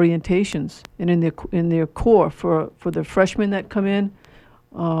their orientations and in their core for the freshmen that come in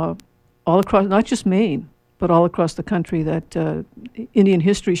all across, not just Maine, but all across the country, that Indian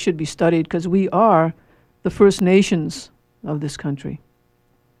history should be studied, because we are the First Nations of this country.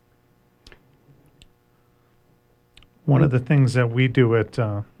 One of the things that we do at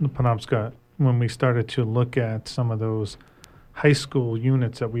the Penobscot, when we started to look at some of those high school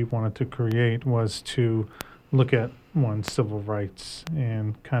units that we wanted to create, was to look at civil rights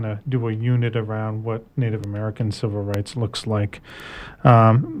and kind of do a unit around what Native American civil rights looks like,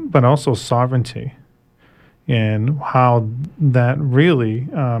 but also sovereignty, and how that really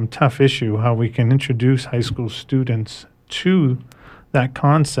tough issue, how we can introduce high school students to that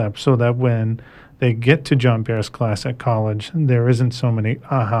concept so that when they get to John Bear's class at college, there isn't so many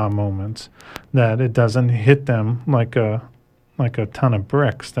aha moments, that it doesn't hit them like a ton of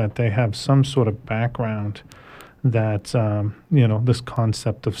bricks, that they have some sort of background that, this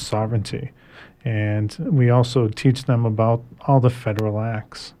concept of sovereignty. And we also teach them about all the federal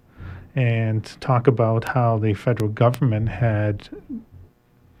acts and talk about how the federal government had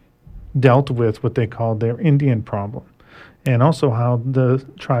dealt with what they called their Indian problem, and also how the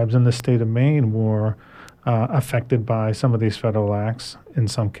tribes in the state of Maine were affected by some of these federal acts, in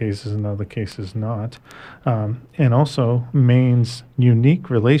some cases, in other cases not. And also Maine's unique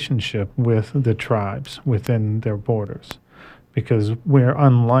relationship with the tribes within their borders, because we're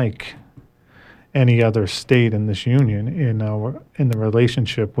unlike any other state in this union in the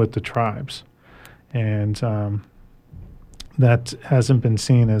relationship with the tribes. And that hasn't been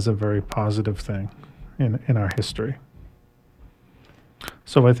seen as a very positive thing in our history.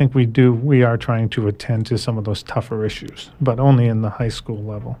 So I think we are trying to attend to some of those tougher issues, but only in the high school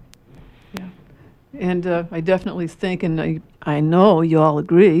level. Yeah. And I definitely think, and I know you all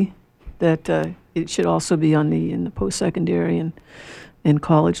agree, that it should also be in the post-secondary and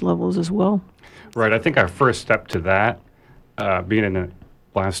college levels as well. Right. I think our first step to that,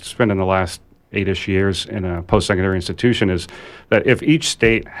 spending the last 8-ish years in a post-secondary institution, is that if each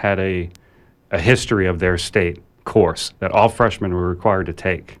state had a history of their state course that all freshmen were required to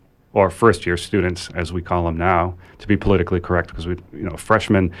take, or first-year students, as we call them now, to be politically correct, because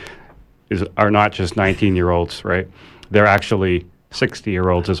freshmen are not just 19-year-olds, right? They're actually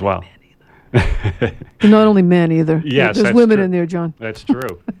 60-year-olds as well. They're not only men either. Yes, there's that's women true. in there, John. That's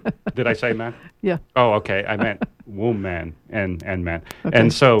true. Did I say men? Yeah. Oh, okay. I meant women and men. Okay.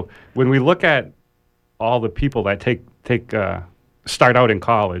 And so when we look at all the people that start out in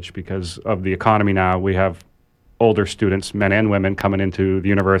college, because of the economy now, we have older students, men and women, coming into the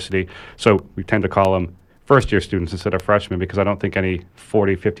university. So we tend to call them first-year students instead of freshmen, because I don't think any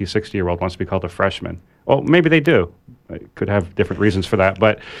 40, 50, 60-year-old wants to be called a freshman. Well, maybe they do. I could have different reasons for that.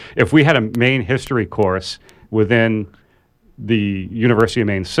 But if we had a Maine history course within the University of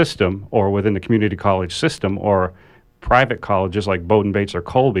Maine system, or within the community college system, or private colleges like Bowdoin Bates or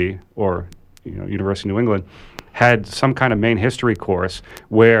Colby, or University of New England, had some kind of Maine history course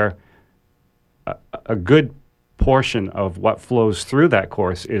where a good portion of what flows through that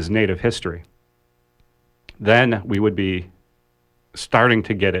course is Native history, then we would be starting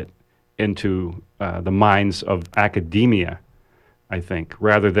to get it into the minds of academia, I think,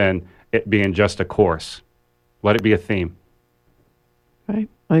 rather than it being just a course. Let it be a theme. Right,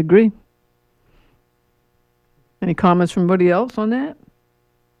 I agree. Any comments from anybody else on that?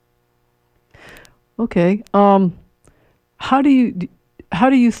 Okay. How do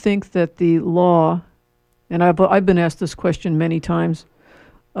you think that the law, and I've been asked this question many times,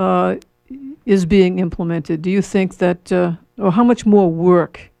 is being implemented? Do you think that, or how much more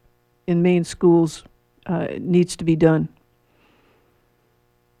work in Maine schools needs to be done?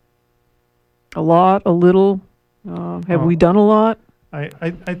 A lot, a little? Have we done a lot? I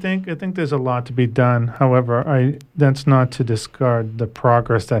think there's a lot to be done. However, that's not to discard the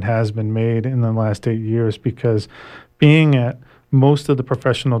progress that has been made in the last 8 years, because being at most of the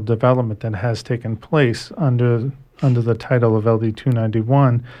professional development that has taken place under the title of LD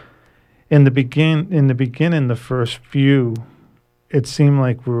 291, in the beginning, the first few, it seemed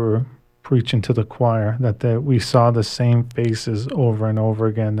like we were preaching to the choir, that we saw the same faces over and over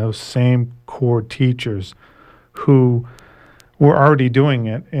again, those same core teachers who were already doing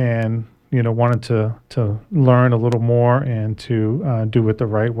it and wanted to learn a little more and to do it the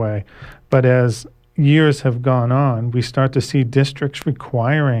right way. But as years have gone on, we start to see districts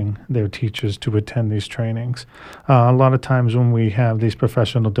requiring their teachers to attend these trainings. A lot of times when we have these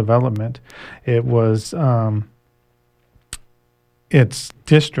professional development, it's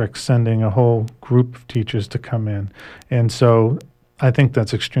districts sending a whole group of teachers to come in. And so I think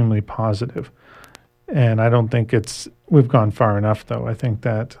that's extremely positive. And I don't think we've gone far enough, though. I think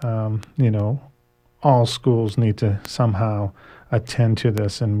that, all schools need to somehow attend to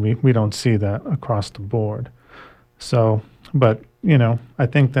this, and we don't see that across the board. So, but, I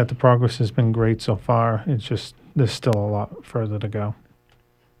think that the progress has been great so far. It's just, there's still a lot further to go.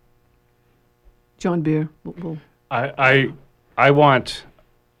 John Beer. I want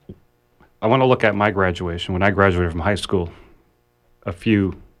to look at my graduation. When I graduated from high school,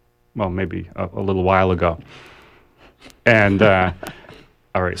 maybe a little while ago. And, all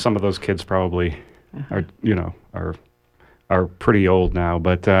right, some of those kids probably are pretty old now.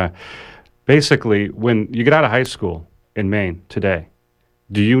 But basically, when you get out of high school in Maine today,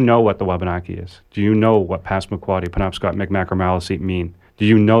 do you know what the Wabanaki is? Do you know what Passamaquoddy, Penobscot, Micmac, or Maliseet mean? Do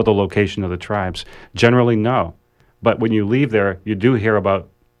you know the location of the tribes? Generally, no. But when you leave there, you do hear about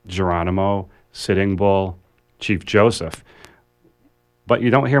Geronimo, Sitting Bull, Chief Joseph. But you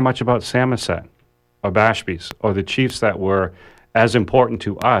don't hear much about Samoset or Bashpes or the chiefs that were as important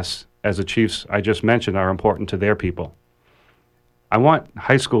to us as the chiefs I just mentioned are important to their people. I want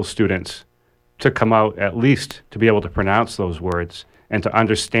high school students to come out at least to be able to pronounce those words and to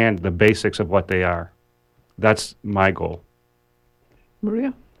understand the basics of what they are. That's my goal.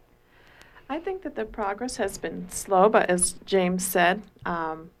 Maria? I think that the progress has been slow, but as James said,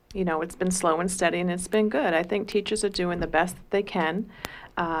 it's been slow and steady, and it's been good. I think teachers are doing the best that they can,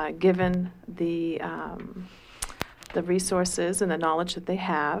 given the resources and the knowledge that they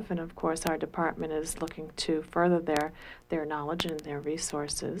have. And of course, our department is looking to further their knowledge and their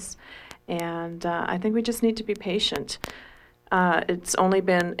resources. And I think we just need to be patient. It's only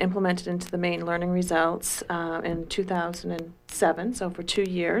been implemented into the Maine learning results in 2007, so for 2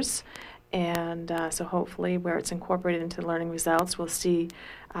 years. And so hopefully where it's incorporated into the learning results, we'll see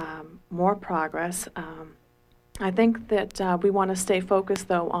more progress. I think that we want to stay focused,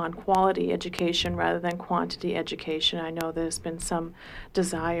 though, on quality education rather than quantity education. I know there's been some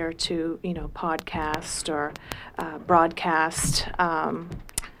desire to, podcast or broadcast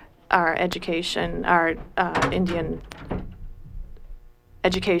our education, our Indian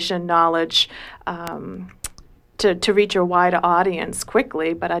education knowledge to reach a wider audience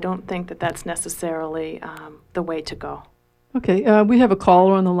quickly, but I don't think that that's necessarily the way to go. Okay, we have a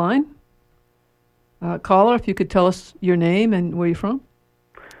caller on the line. Caller, if you could tell us your name and where you're from.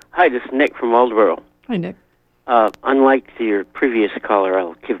 Hi, this is Nick from Waldeboro. Hi, Nick. Unlike your previous caller,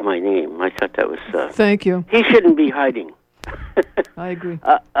 I'll give my name. I thought that was... Thank you. He shouldn't be hiding. I agree.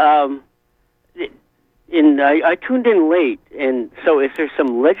 I tuned in late, and so is there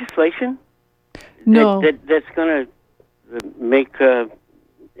some legislation that's going to make toward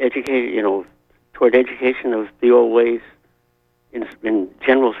education of the old ways in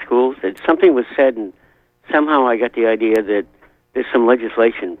general schools? Something was said, and somehow I got the idea that there's some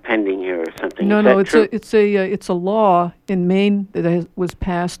legislation pending here or something. No, it's a law in Maine that was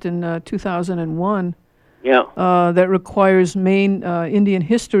passed in 2001. Yeah. That requires Maine Indian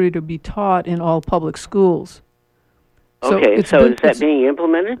history to be taught in all public schools. Okay, so is that being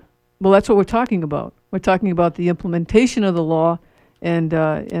implemented? Well, that's what we're talking about. We're talking about the implementation of the law and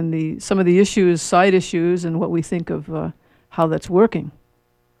some of the issues, side issues, and what we think of how that's working.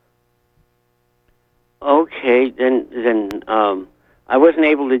 Okay, then I wasn't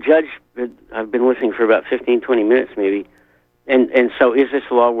able to judge. But I've been listening for about 15, 20 minutes maybe. And so is this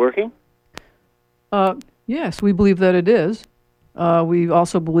law working? Yes, we believe that it is. We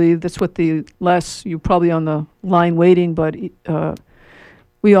also believe that's what you're probably on the line waiting, but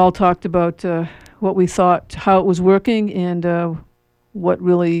we all talked about what we thought, how it was working, and what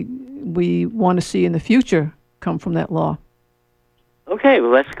really we want to see in the future come from that law. Okay,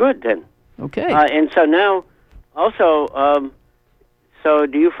 well, that's good then. Okay. And so now, also, so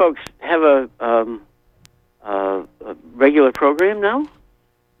do you folks have a regular program now?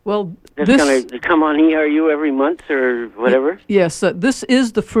 Well, that's going to come on ERU every month or whatever? Yes, this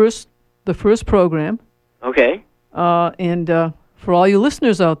is the first program. Okay. And for all you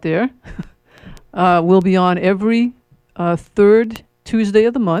listeners out there, we'll be on every third Tuesday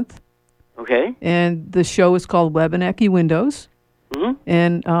of the month. Okay. And the show is called Wabanaki Windows. Mm-hmm.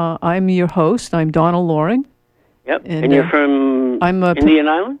 And I'm your host. I'm Donald Loring. Yep. And you're from Indian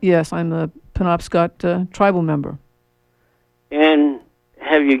Island? Yes, I'm a Penobscot tribal member. And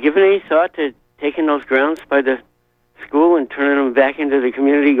have you given any thought to taking those grounds by the school and turning them back into the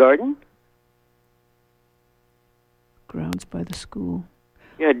community garden? Grounds by the school?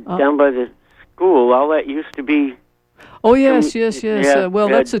 Yeah, down by the school. All that used to be... Oh, yes. Yeah, well,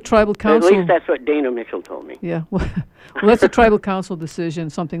 that's a tribal council. At least that's what Dana Mitchell told me. Yeah, well, that's a tribal council decision,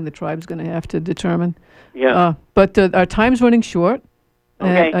 something the tribe's going to have to determine. Yeah. But our time's running short.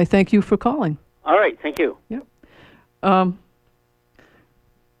 Okay. I thank you for calling. All right, thank you. Yep.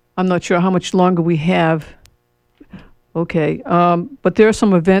 I'm not sure how much longer we have. Okay. But there are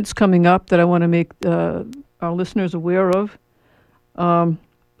some events coming up that I want to make our listeners aware of.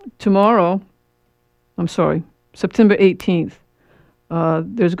 September 18th,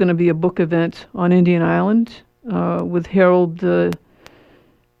 there's going to be a book event on Indian Island with Harold,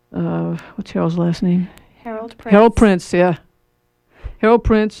 what's Harold's last name? Harold Prince. Harold Prince, yeah. Harold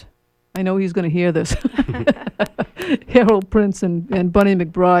Prince, I know he's going to hear this. Harold Prince and Bunny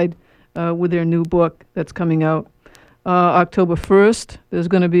McBride with their new book that's coming out. October 1st, there's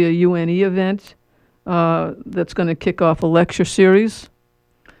going to be a UNE event that's going to kick off a lecture series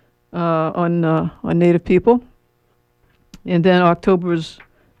on Native people. And then October's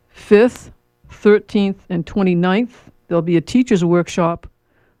 5th, 13th, and 29th, there'll be a teacher's workshop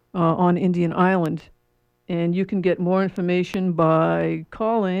on Indian Island. And you can get more information by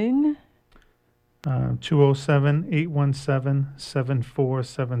calling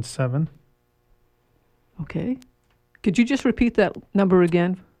 207-817-7477. Okay. Could you just repeat that number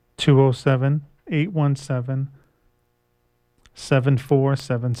again?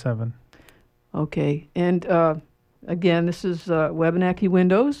 207-817-7477. Okay. And again, this is Wabanaki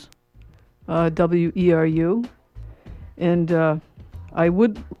Windows, WERU. And I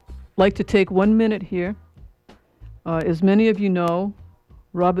would like to take 1 minute here. As many of you know,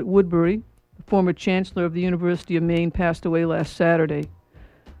 Robert Woodbury, the former chancellor of the University of Maine, passed away last Saturday.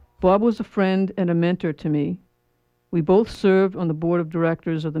 Bob was a friend and a mentor to me. We both served on the board of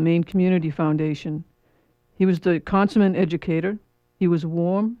directors of the Maine Community Foundation. He was the consummate educator. He was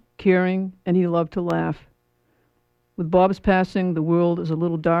warm, caring, and he loved to laugh. With Bob's passing, the world is a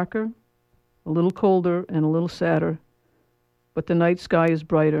little darker, a little colder, and a little sadder. But the night sky is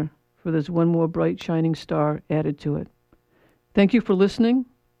brighter, for there's one more bright shining star added to it. Thank you for listening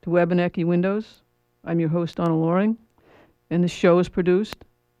to Wabanaki Windows. I'm your host, Donna Loring, and this show is produced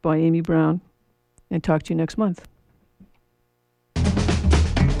by Amy Brown. And talk to you next month.